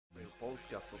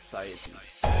Polska Society.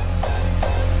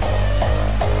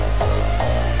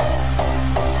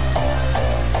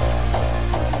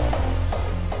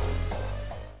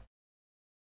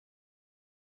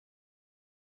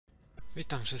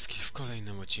 Witam wszystkich w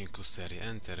kolejnym odcinku serii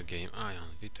Enter Game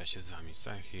AION. Wita się z wami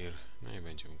Sachir. No i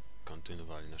będziemy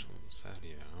kontynuowali naszą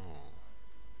serię.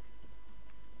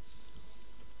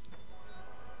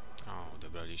 O,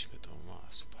 odebraliśmy to. O,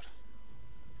 super.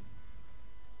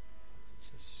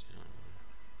 Sesja.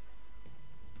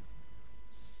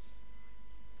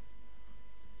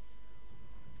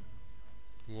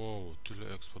 Wow,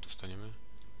 tyle expo dostaniemy?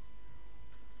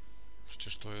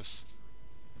 Przecież to jest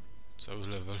cały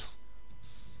level.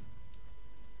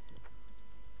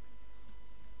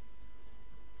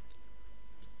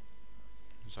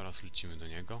 Zaraz lecimy do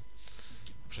niego.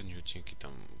 Poprzednie odcinki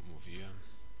tam mówiłem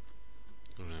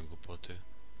różne głupoty,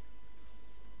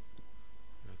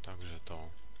 ale także to.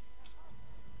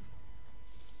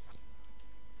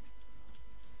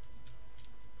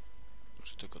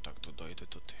 Że tylko tak to dojdę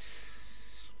do tych.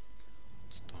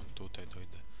 Stąd tutaj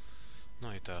dojdę.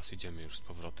 No i teraz idziemy już z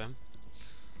powrotem.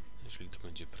 Jeżeli to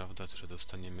będzie prawda, że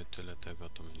dostaniemy tyle tego,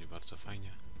 to będzie bardzo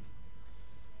fajnie.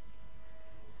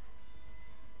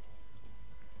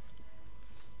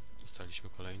 Dostaliśmy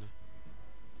kolejny?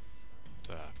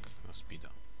 Tak, na speeda.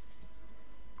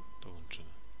 To łączymy.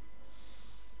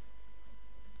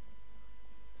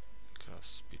 Teraz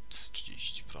speed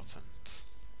 30%.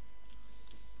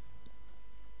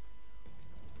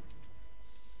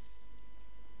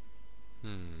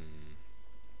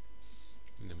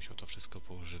 Będę musiał to wszystko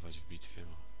poużywać w bitwie.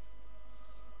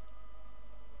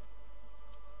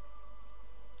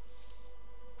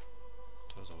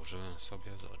 To założyłem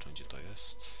sobie, zobaczę gdzie to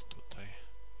jest. Tutaj.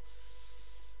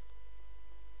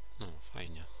 No,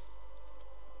 fajnie.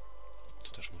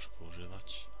 To też muszę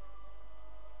poużywać.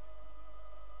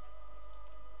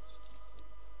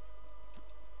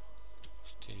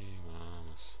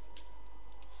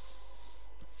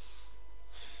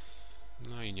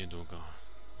 No i niedługo.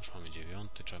 Już mamy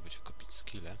 9, trzeba będzie kupić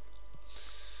skille.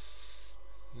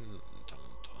 Tam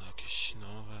to jakieś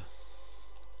nowe.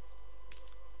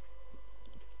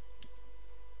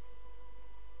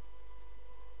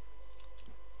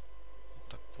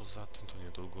 Tak poza tym to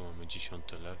niedługo mamy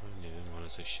 10 level, nie wiem, ale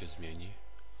coś się zmieni.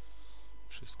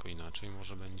 Wszystko inaczej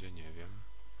może będzie, nie wiem.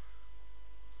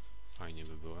 Fajnie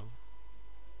by było.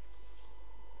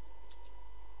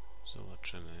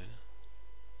 Zobaczymy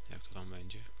jak to tam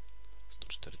będzie.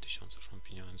 104 000 już mam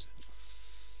pieniędzy.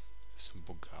 Jestem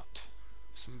bogaty.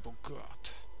 Jestem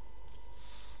bogaty.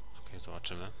 Ok,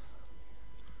 zobaczymy.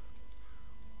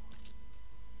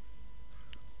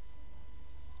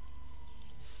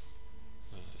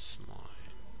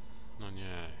 No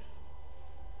nie.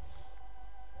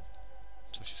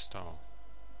 Co się stało?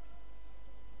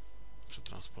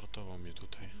 Przetransportował mnie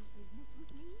tutaj.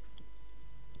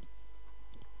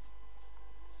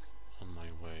 On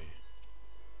my way.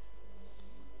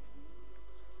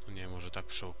 No nie, może tak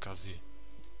przy okazji.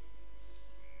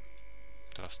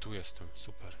 Teraz tu jestem,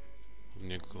 super. W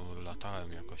niego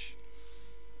latałem jakoś.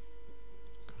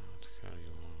 God, here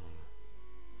you are.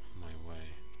 On my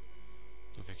way.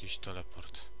 To w jakiś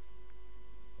teleport.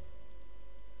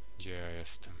 Gdzie ja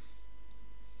jestem?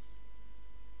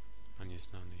 Na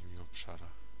nieznanych mi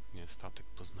obszarach. Nie, statek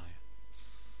poznaję.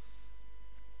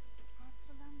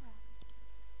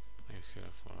 I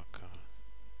here for a car.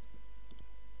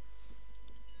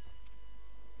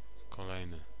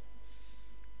 Kolejny.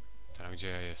 Teraz gdzie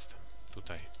ja jestem?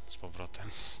 Tutaj, z powrotem.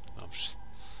 Dobrze.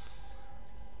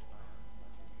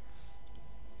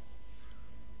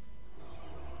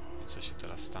 I co się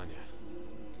teraz stanie?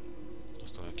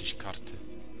 Dostał jakieś karty.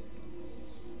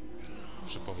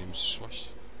 Przepowiem przyszłość.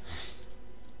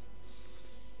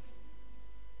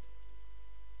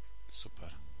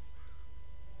 Super.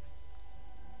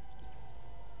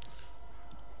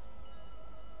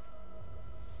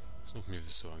 Znów mnie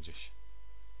wysyła gdzieś.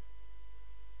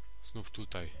 Znów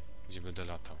tutaj, gdzie będę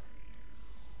latał.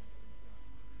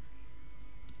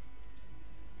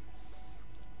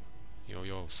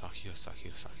 Jo, Sachir,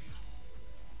 Sachir, Sachir.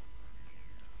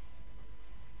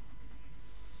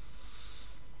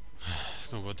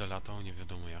 Znów będę latał, nie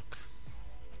wiadomo jak.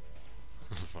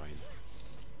 Fajnie.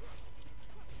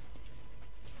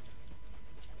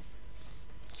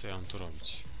 Co ja mam tu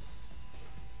robić?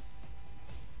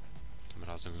 Tym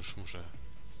razem już muszę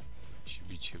się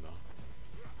bić chyba.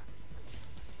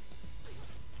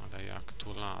 Ale jak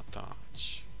tu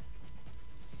latać?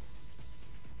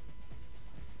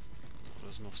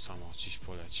 Może znów samo gdzieś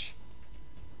poleci.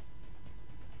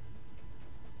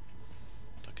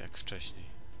 Tak jak wcześniej.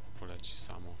 Poleci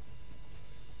samo.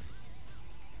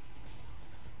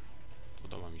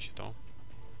 mi się to.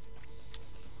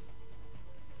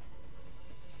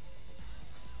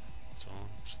 Co?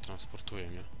 Przetransportuje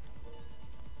mnie.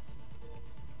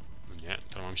 No nie,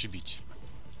 to mam się bić.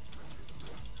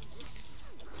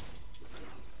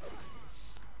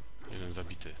 Jeden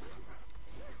zabity.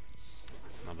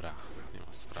 Dobra, nie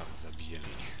ma sprawy, zabijemy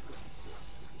ich.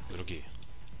 Drugi.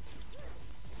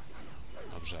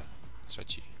 Dobrze,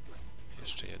 trzeci.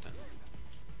 Jeszcze jeden.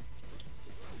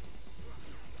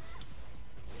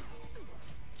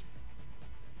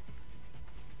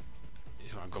 I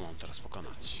chyba go mam teraz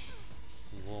pokonać.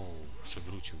 Wow,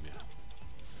 przewrócił mnie.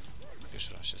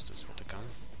 Pierwszy raz się z tym spotykam.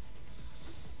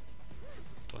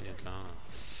 To nie dla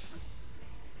nas.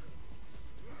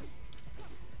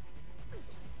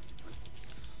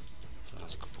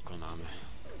 Zaraz go pokonamy.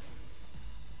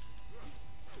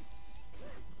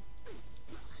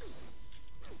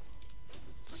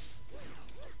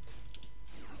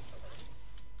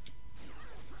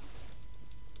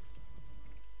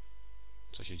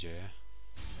 Co się dzieje?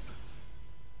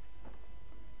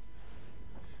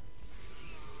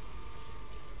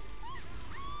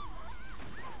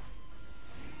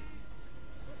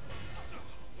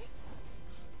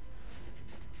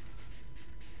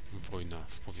 Wojna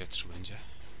w powietrzu będzie.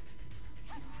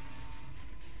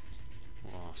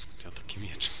 Wow, skąd ja taki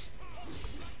miecz?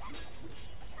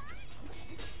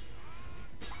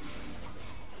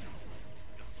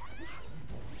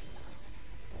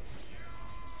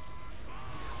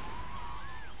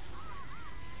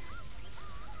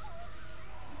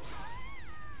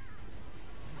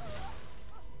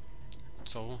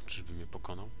 Co? Czyżby mnie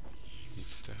pokonał?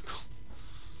 Nic z tego.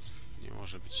 Nie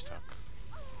może być tak.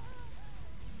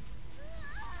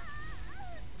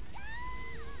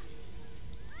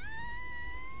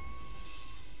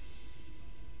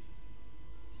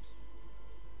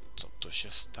 Co to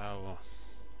się stało?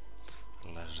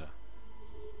 Leżę.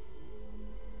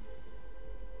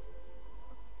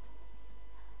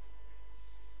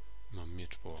 Mam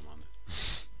miecz połamany.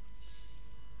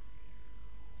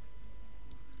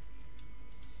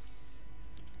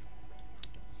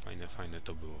 Fajne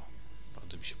to było.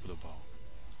 Bardzo mi się podobało.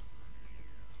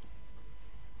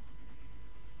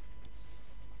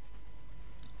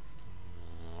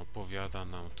 Opowiada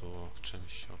nam to o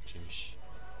czymś, o kimś.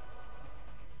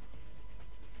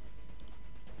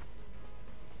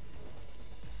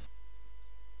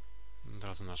 Od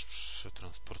razu nas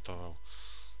przetransportował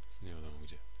z nie wiadomo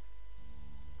gdzie.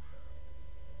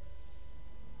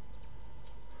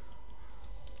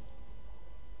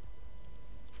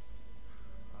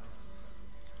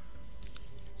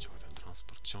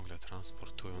 Ciągle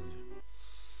transportują mnie.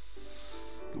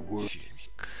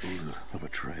 Filmik. Of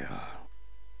Atreya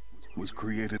was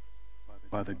created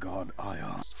by the god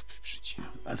Aion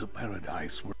as a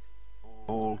paradise where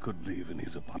all could live in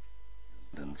his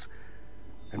abundance.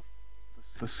 And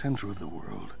the center of the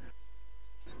world,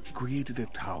 he created a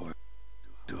tower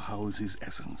to house his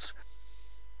essence,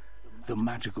 the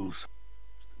magical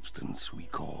substance we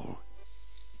call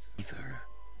ether.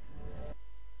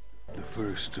 The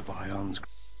first of Aion's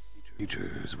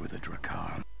creatures were the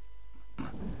Drakan,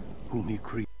 whom he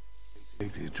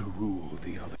created to rule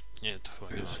the other. Nie, to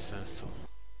chyba nie ma sensu.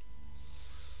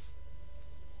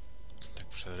 Tak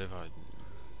przerywa.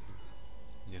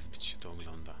 Niezbyt się to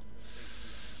ogląda.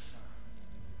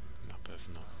 Na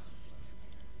pewno.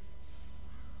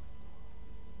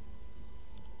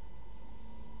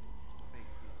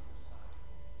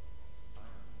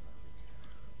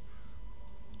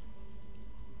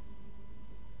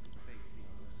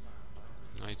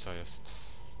 No i co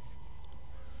jest?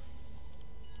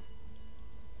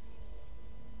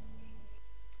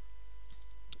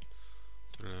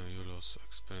 You lose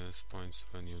experience points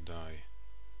when you die.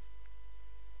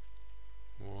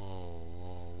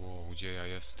 Wow, gdzie ja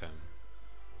jestem?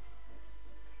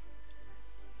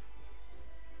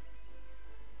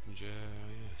 Gdzie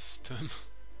ja jestem?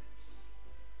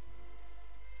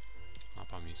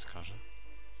 Mapa mi wskaże.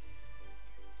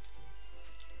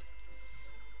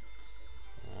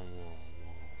 Wow,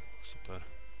 super.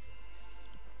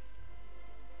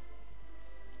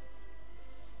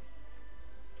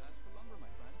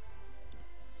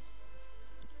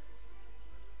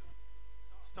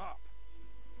 Stop!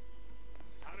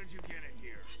 How did you get in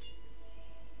here?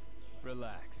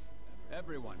 Relax.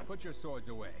 Everyone, put your swords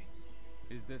away.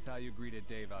 Is this how you greeted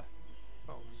Deva?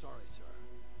 Oh, sorry, sir.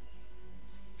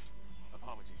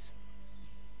 Apologies.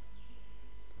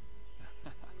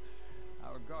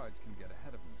 Our guards can get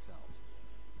ahead of themselves.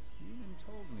 You even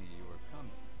told me you were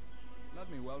coming. Let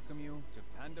me welcome you to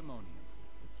Pandemonium.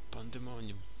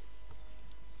 Pandemonium.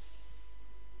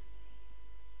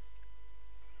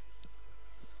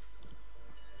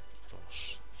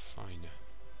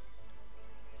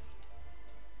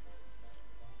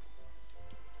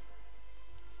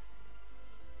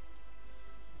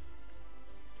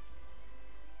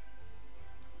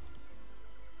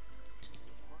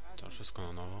 Wszystko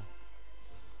na nowo.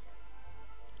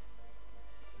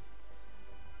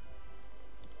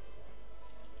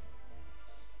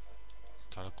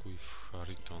 Talkuj w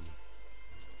Hariton.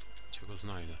 Gdzie go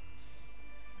znajdę?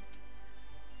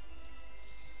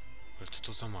 Ale co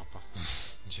to za mapa?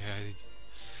 Gdzie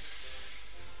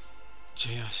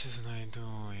ja się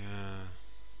znajduję?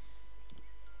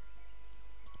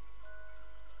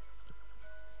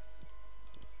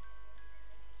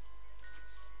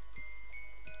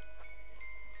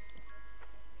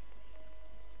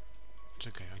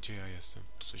 Czekaj, a gdzie ja jestem?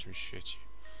 Tu coś mi świeci.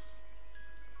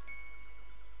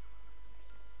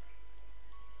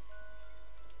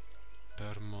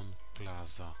 Vermont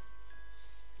Plaza.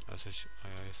 A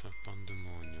ja jestem w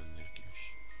Pandemonium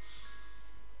jakimś.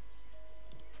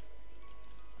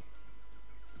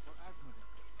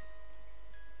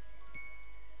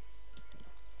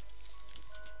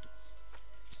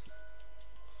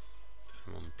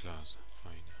 Vermont Plaza,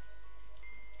 fajnie.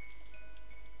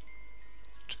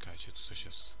 Czekajcie, tu coś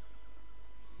jest.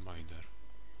 Binder.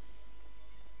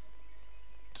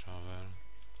 Travel.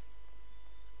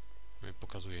 No i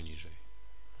pokazuje niżej.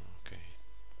 Okej.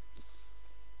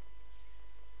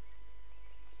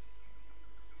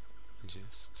 Gdzie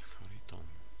jest Hariton?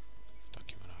 W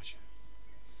takim razie.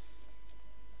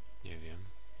 Nie wiem.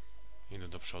 Idę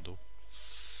do przodu.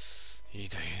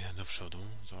 Idę do przodu.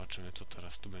 Zobaczymy, co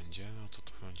teraz tu będzie. O co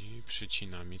tu chodzi?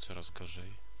 Przycina mi coraz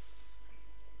gorzej.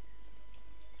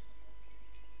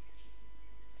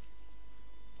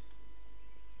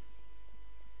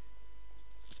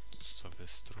 Co za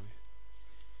wystrój?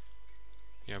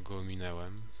 Ja go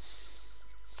ominęłem.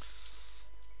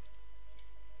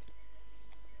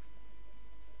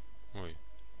 Oj.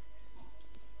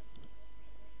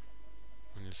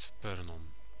 On jest w Perną.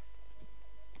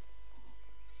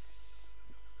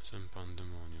 Jestem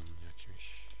Pandemonium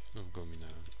jakimś. Znów go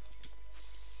ominęłem.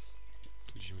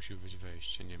 Tu gdzieś musi być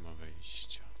wejście. Nie ma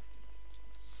wejścia.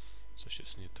 Coś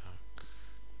jest nie tak.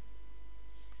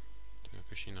 Tu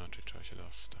jakoś inaczej trzeba się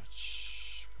dostać.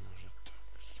 Może tak.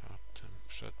 Za tym,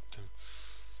 przed tym.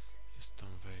 Jest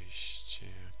tam wejście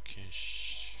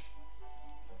jakieś.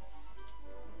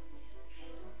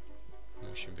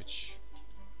 Musi być.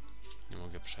 Nie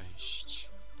mogę przejść.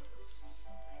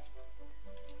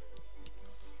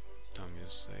 Tam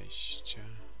jest zejście.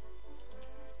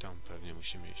 Tam pewnie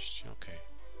musimy iść. Okej.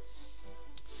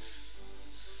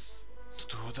 To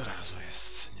tu od razu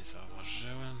jest. Nie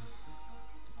zauważyłem.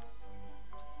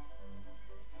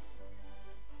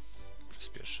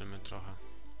 Przyspieszymy trochę.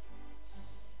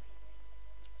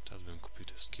 Teraz bym kupił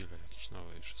te skille jakieś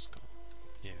nowe i wszystko.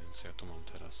 Nie wiem, co ja tu mam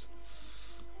teraz.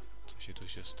 Co się tu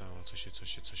się stało? Co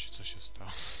się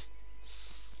stało?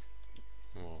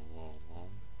 Wow.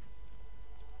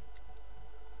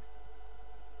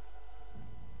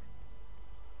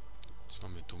 Co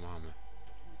my tu mamy?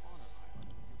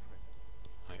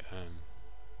 I am.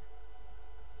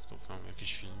 Znów mam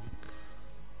jakiś filmik.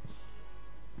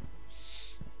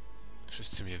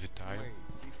 Wszyscy mnie witają.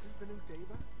 This is the new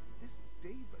Deva? This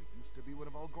Deva used to be one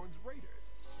of Algorn's raiders.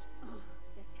 Oh,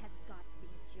 this has got to be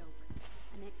a joke.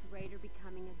 An ex-raider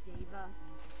becoming a Deva.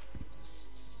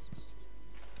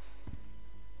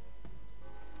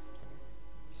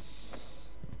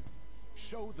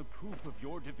 Show the proof of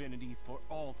your divinity for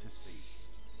all to see.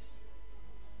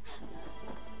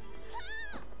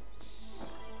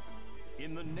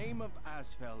 In the name of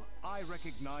Asfel, I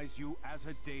recognize you as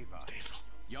a Deva.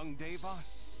 Young Deva,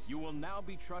 you will now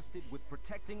be trusted with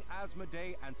protecting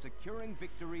Asmodee and securing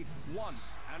victory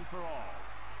once and for all.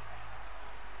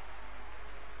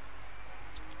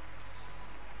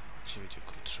 Dzisiaj będzie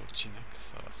krótszy odcinek,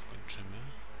 zaraz skończymy.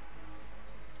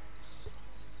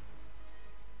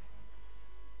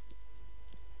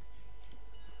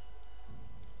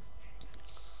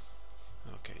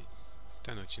 Okej,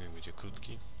 ten odcinek będzie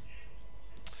krótki.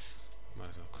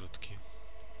 Bardzo krótki.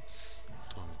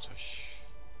 Tu mamy coś.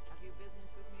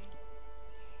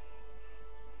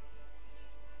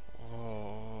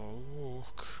 O,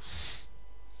 łuk.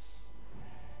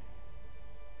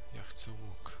 Ja chcę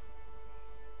łuk.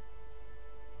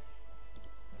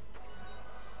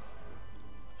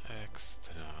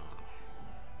 Ekstra.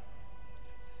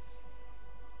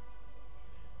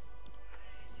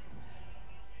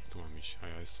 Tu mam iść, a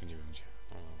ja jestem nie wiem gdzie.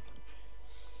 O.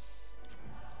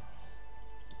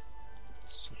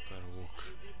 Super łuk.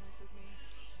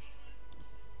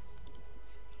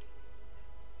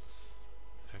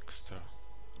 Ekstra.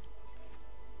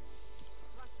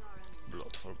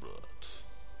 Blood for blood.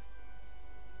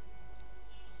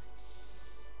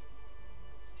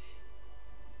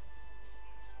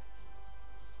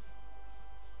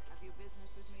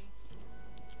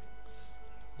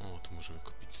 O, tu możemy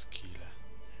kupić skille.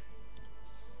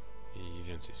 I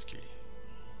więcej skilli.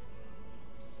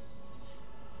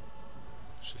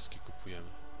 Wszystkie kupujemy.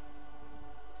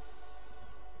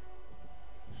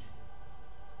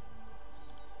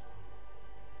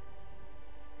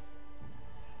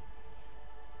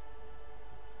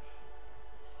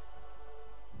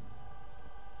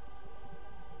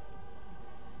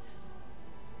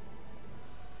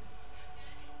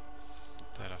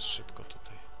 Teraz szybko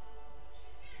tutaj.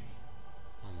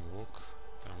 Mam łuk.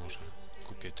 Teraz może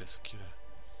kupię te skille.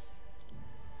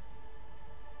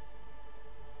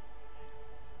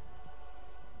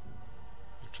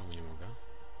 Czemu nie mogę?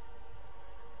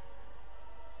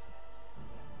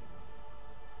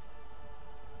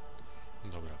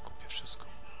 Dobra, kupię wszystko.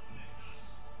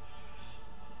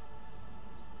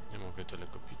 Nie mogę tyle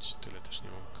kupić, tyle też nie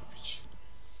mogę kupić.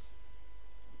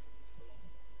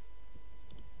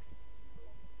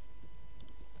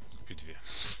 Kupię dwie.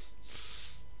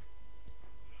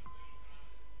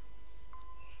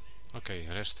 Okej,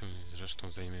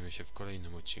 resztą zajmiemy się w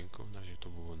kolejnym odcinku. Na razie to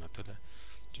było na tyle.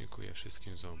 Dziękuję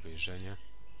wszystkim za obejrzenie.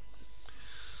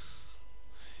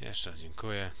 Jeszcze raz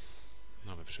dziękuję.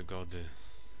 Nowe przygody,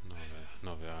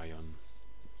 nowy AION,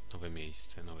 nowe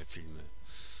miejsce, nowe filmy.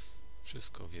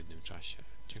 Wszystko w jednym czasie.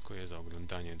 Dziękuję za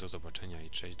oglądanie. Do zobaczenia i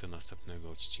cześć. Do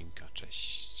następnego odcinka.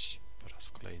 Cześć. Po raz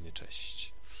kolejny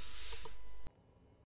cześć.